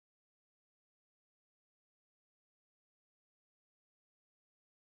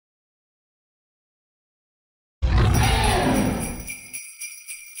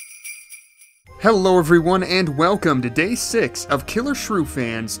Hello everyone and welcome to day 6 of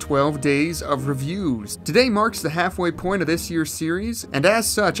Killershrewfan's 12 Days of Reviews. Today marks the halfway point of this year's series, and as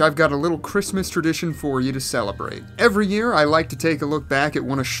such I've got a little Christmas tradition for you to celebrate. Every year I like to take a look back at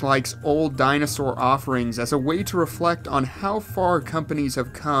one of Schleich's old dinosaur offerings as a way to reflect on how far companies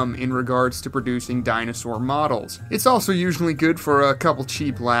have come in regards to producing dinosaur models. It's also usually good for a couple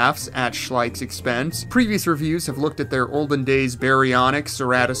cheap laughs at Schleich's expense. Previous reviews have looked at their olden days Baryonyx,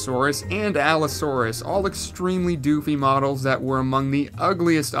 Ceratosaurus, and Allosaurus, all extremely doofy models that were among the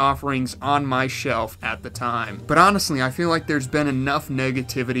ugliest offerings on my shelf at the time. But honestly, I feel like there's been enough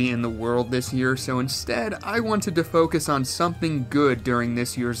negativity in the world this year, so instead I wanted to focus on something good during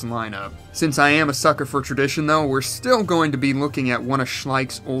this year's lineup. Since I am a sucker for tradition though, we're still going to be looking at one of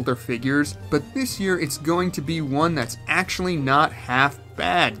Schleich's older figures, but this year it's going to be one that's actually not half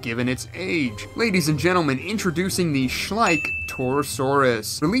bad given its age. Ladies and gentlemen, introducing the Schleich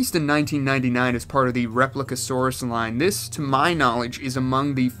Torosaurus. Released in 1999 as part of the Replicasaurus line, this, to my knowledge, is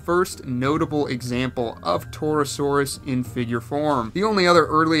among the first notable example of Torosaurus in figure form. The only other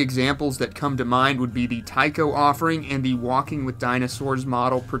early examples that come to mind would be the Tycho offering and the Walking with Dinosaurs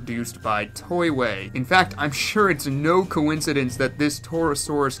model produced by Toyway. In fact, I'm sure it's no coincidence that this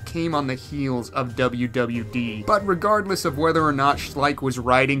Torosaurus came on the heels of WWD. But regardless of whether or not Schleich was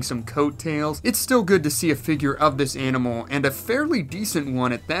riding some coattails, it's still good to see a figure of this animal, and a fairly decent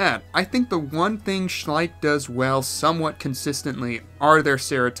one at that. I think the one thing Schleich does well somewhat consistently are their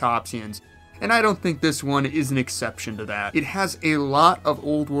ceratopsians, and I don't think this one is an exception to that. It has a lot of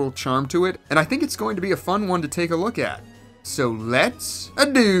old world charm to it, and I think it's going to be a fun one to take a look at. So let's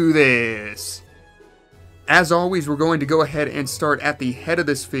do this! As always, we're going to go ahead and start at the head of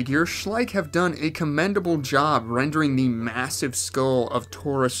this figure. Schleich have done a commendable job rendering the massive skull of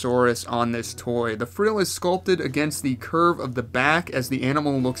Torosaurus on this toy. The frill is sculpted against the curve of the back as the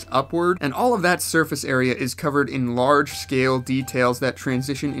animal looks upward, and all of that surface area is covered in large-scale details that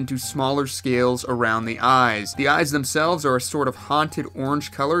transition into smaller scales around the eyes. The eyes themselves are a sort of haunted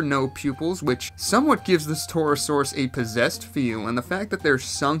orange color, no pupils, which somewhat gives this Torosaurus a possessed feel, and the fact that they're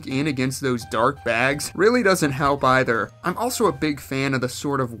sunk in against those dark bags really doesn't help either. I'm also a big fan of the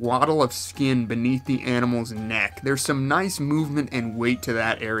sort of waddle of skin beneath the animal's neck. There's some nice movement and weight to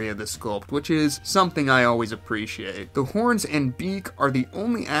that area of the sculpt, which is something I always appreciate. The horns and beak are the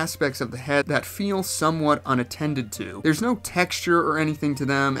only aspects of the head that feel somewhat unattended to. There's no texture or anything to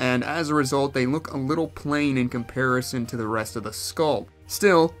them, and as a result they look a little plain in comparison to the rest of the sculpt.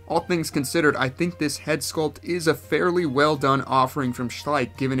 Still, all things considered, I think this head sculpt is a fairly well done offering from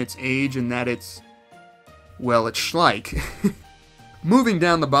Schleich given its age and that it's Schleich. Moving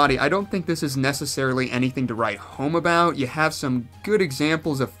down the body, I don't think this is necessarily anything to write home about. You have some good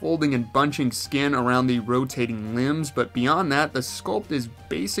examples of folding and bunching skin around the rotating limbs, but beyond that, the sculpt is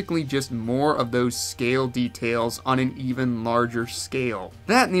basically just more of those scale details on an even larger scale.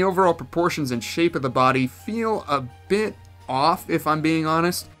 That and the overall proportions and shape of the body feel a bit off, if I'm being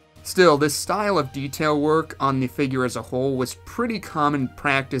honest. Still, this style of detail work on the figure as a whole was pretty common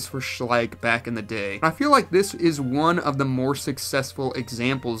practice for Schleich back in the day. I feel like this is one of the more successful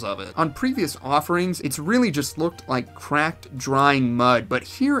examples of it. On previous offerings, it's really just looked like cracked, drying mud, but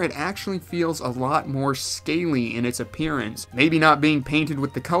here it actually feels a lot more scaly in its appearance. Maybe not being painted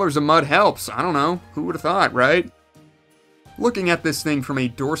with the colors of mud helps, I don't know, who would have thought, right? Looking at this thing from a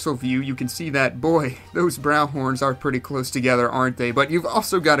dorsal view, you can see that, boy, those brow horns are pretty close together, aren't they? But you've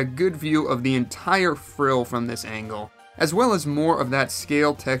also got a good view of the entire frill from this angle, as well as more of that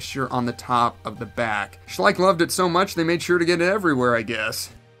scale texture on the top of the back. Schleich loved it so much they made sure to get it everywhere, I guess.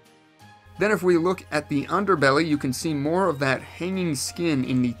 Then if we look at the underbelly, you can see more of that hanging skin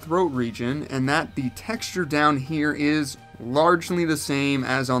in the throat region, and that the texture down here is largely the same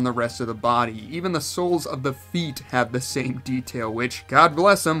as on the rest of the body. Even the soles of the feet have the same detail, which, God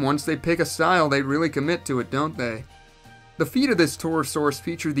bless them, once they pick a style, they really commit to it, don't they? The feet of this Torosaurus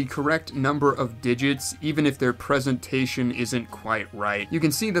feature the correct number of digits, even if their presentation isn't quite right. You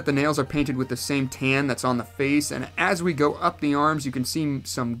can see that the nails are painted with the same tan that's on the face, and as we go up the arms, you can see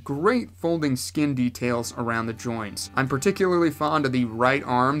some great folding skin details around the joints. I'm particularly fond of the right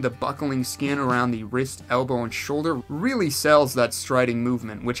arm. The buckling skin around the wrist, elbow, and shoulder really sells that striding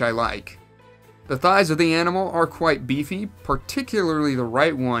movement, which I like. The thighs of the animal are quite beefy, particularly the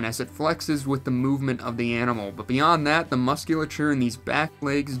right one as it flexes with the movement of the animal, but beyond that, the musculature in these back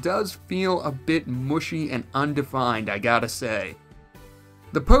legs does feel a bit mushy and undefined, I gotta say.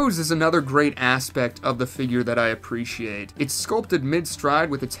 The pose is another great aspect of the figure that I appreciate. It's sculpted mid-stride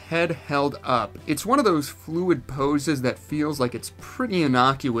with its head held up. It's one of those fluid poses that feels like it's pretty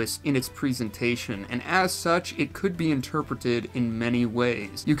innocuous in its presentation, and as such, it could be interpreted in many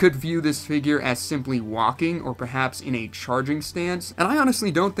ways. You could view this figure as simply walking, or perhaps in a charging stance, and I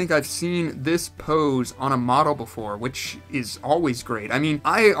honestly don't think I've seen this pose on a model before, which is always great. I mean,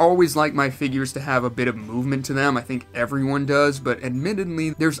 I always like my figures to have a bit of movement to them. I think everyone does, but admittedly,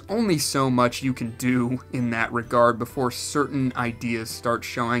 there's only so much you can do in that regard before certain ideas start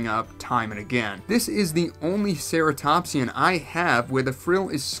showing up time and again. This is the only ceratopsian I have where the frill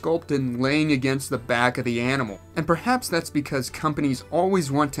is sculpted laying against the back of the animal. And perhaps that's because companies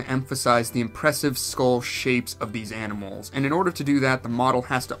always want to emphasize the impressive skull shapes of these animals, and in order to do that, the model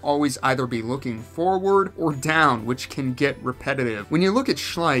has to always either be looking forward or down, which can get repetitive. When you look at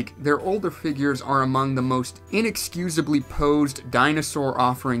Schleich, their older figures are among the most inexcusably posed dinosaur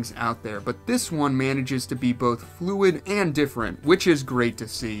offerings out there, but this one manages to be both fluid and different, which is great to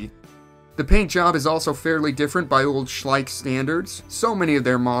see. The paint job is also fairly different by old Schleich standards. So many of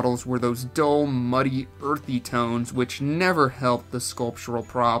their models were those dull, muddy, earthy tones which never helped the sculptural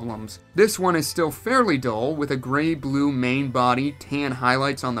problems. This one is still fairly dull, with a gray-blue main body, tan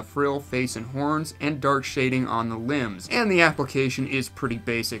highlights on the frill, face, and horns, and dark shading on the limbs. And the application is pretty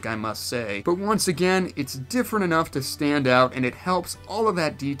basic, I must say. But once again, it's different enough to stand out, and it helps all of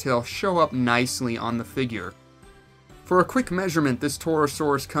that detail show up nicely on the figure. For a quick measurement, this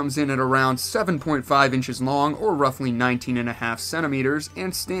Torosaurus comes in at around 7.5 inches long, or roughly 19.5 centimeters,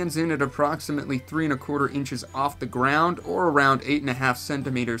 and stands in at approximately 3¼ inches off the ground, or around 8.5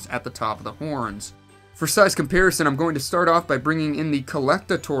 centimeters at the top of the horns. For size comparison, I'm going to start off by bringing in the Schleich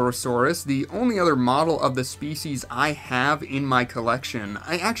Torosaurus, the only other model of the species I have in my collection.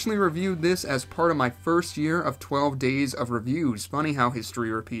 I actually reviewed this as part of my first year of 12 days of reviews. Funny how history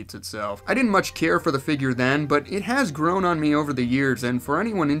repeats itself. I didn't much care for the figure then, but it has grown on me over the years, and for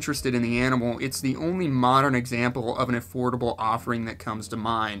anyone interested in the animal, it's the only modern example of an affordable offering that comes to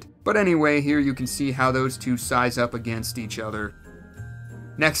mind. But anyway, here you can see how those two size up against each other.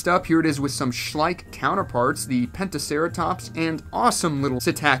 Next up, here it is with some Schleich counterparts, the Pentaceratops and awesome little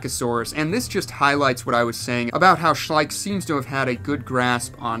Psittacosaurus, and this just highlights what I was saying about how Schleich seems to have had a good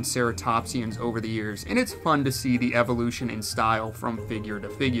grasp on ceratopsians over the years, and it's fun to see the evolution in style from figure to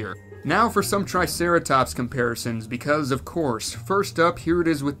figure. Now for some Triceratops comparisons, because of course, first up, here it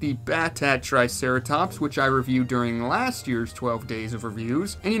is with the Batat Triceratops, which I reviewed during last year's 12 days of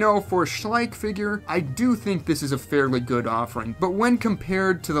reviews. And you know, for a Schleich figure, I do think this is a fairly good offering, but when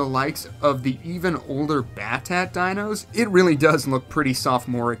compared to the likes of the even older Batat dinos, it really does look pretty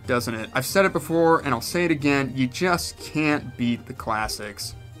sophomoric, doesn't it? I've said it before, and I'll say it again, you just can't beat the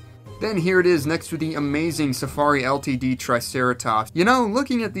classics. Then here it is next to the amazing Safari LTD Triceratops. You know,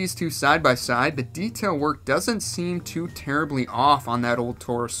 looking at these two side by side, the detail work doesn't seem too terribly off on that old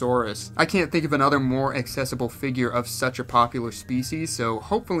Torosaurus. I can't think of another more accessible figure of such a popular species, so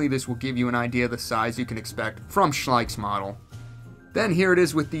hopefully this will give you an idea of the size you can expect from Schleich's model. Then here it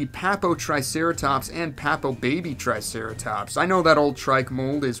is with the Papo Triceratops and Papo Baby Triceratops. I know that old trike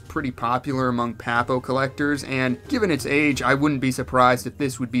mold is pretty popular among Papo collectors, and given its age, I wouldn't be surprised if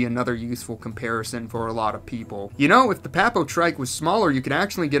this would be another useful comparison for a lot of people. You know, if the Papo trike was smaller, you could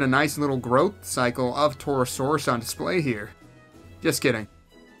actually get a nice little growth cycle of Torosaurus on display here. Just kidding.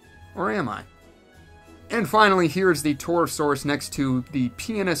 Or am I? And finally, here is the Torosaurus next to the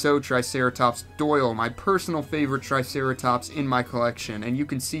PNSO Triceratops Doyle, my personal favorite Triceratops in my collection, and you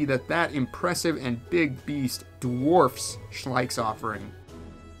can see that that impressive and big beast dwarfs Schleich's offering.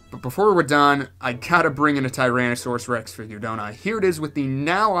 But before we're done, I gotta bring in a Tyrannosaurus Rex figure, don't I? Here it is with the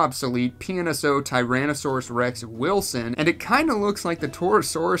now obsolete PNSO Tyrannosaurus Rex Wilson, and it kinda looks like the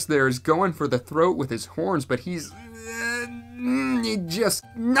Torosaurus there is going for the throat with his horns, but he's just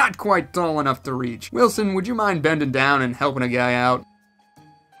not quite tall enough to reach. Wilson, would you mind bending down and helping a guy out?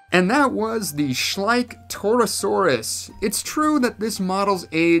 And that was the Schleich Torosaurus. It's true that this model's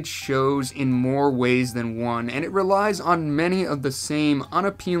age shows in more ways than one, and it relies on many of the same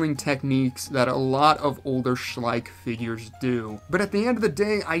unappealing techniques that a lot of older Schleich figures do. But at the end of the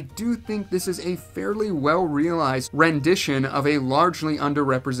day, I do think this is a fairly well-realized rendition of a largely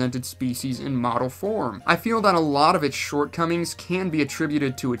underrepresented species in model form. I feel that a lot of its shortcomings can be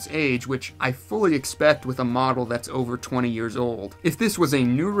attributed to its age, which I fully expect with a model that's over 20 years old. If this was a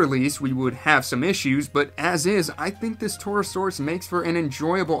new release we would have some issues, but as is, I think this Torosaurus makes for an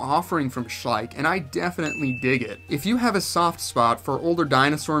enjoyable offering from Schleich, and I definitely dig it. If you have a soft spot for older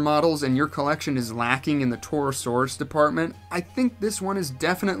dinosaur models and your collection is lacking in the Torosaurus department, I think this one is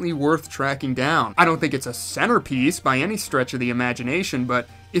definitely worth tracking down. I don't think it's a centerpiece by any stretch of the imagination, but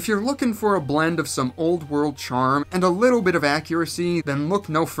if you're looking for a blend of some old world charm and a little bit of accuracy, then look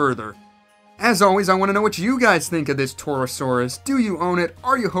no further. As always, I want to know what you guys think of this Torosaurus. Do you own it?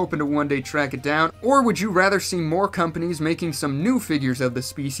 Are you hoping to one day track it down? Or would you rather see more companies making some new figures of the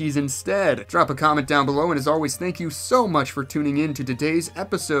species instead? Drop a comment down below, and as always, thank you so much for tuning in to today's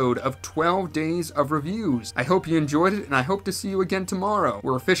episode of 12 Days of Reviews. I hope you enjoyed it, and I hope to see you again tomorrow.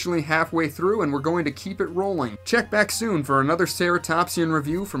 We're officially halfway through, and we're going to keep it rolling. Check back soon for another Ceratopsian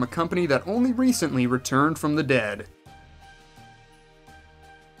review from a company that only recently returned from the dead.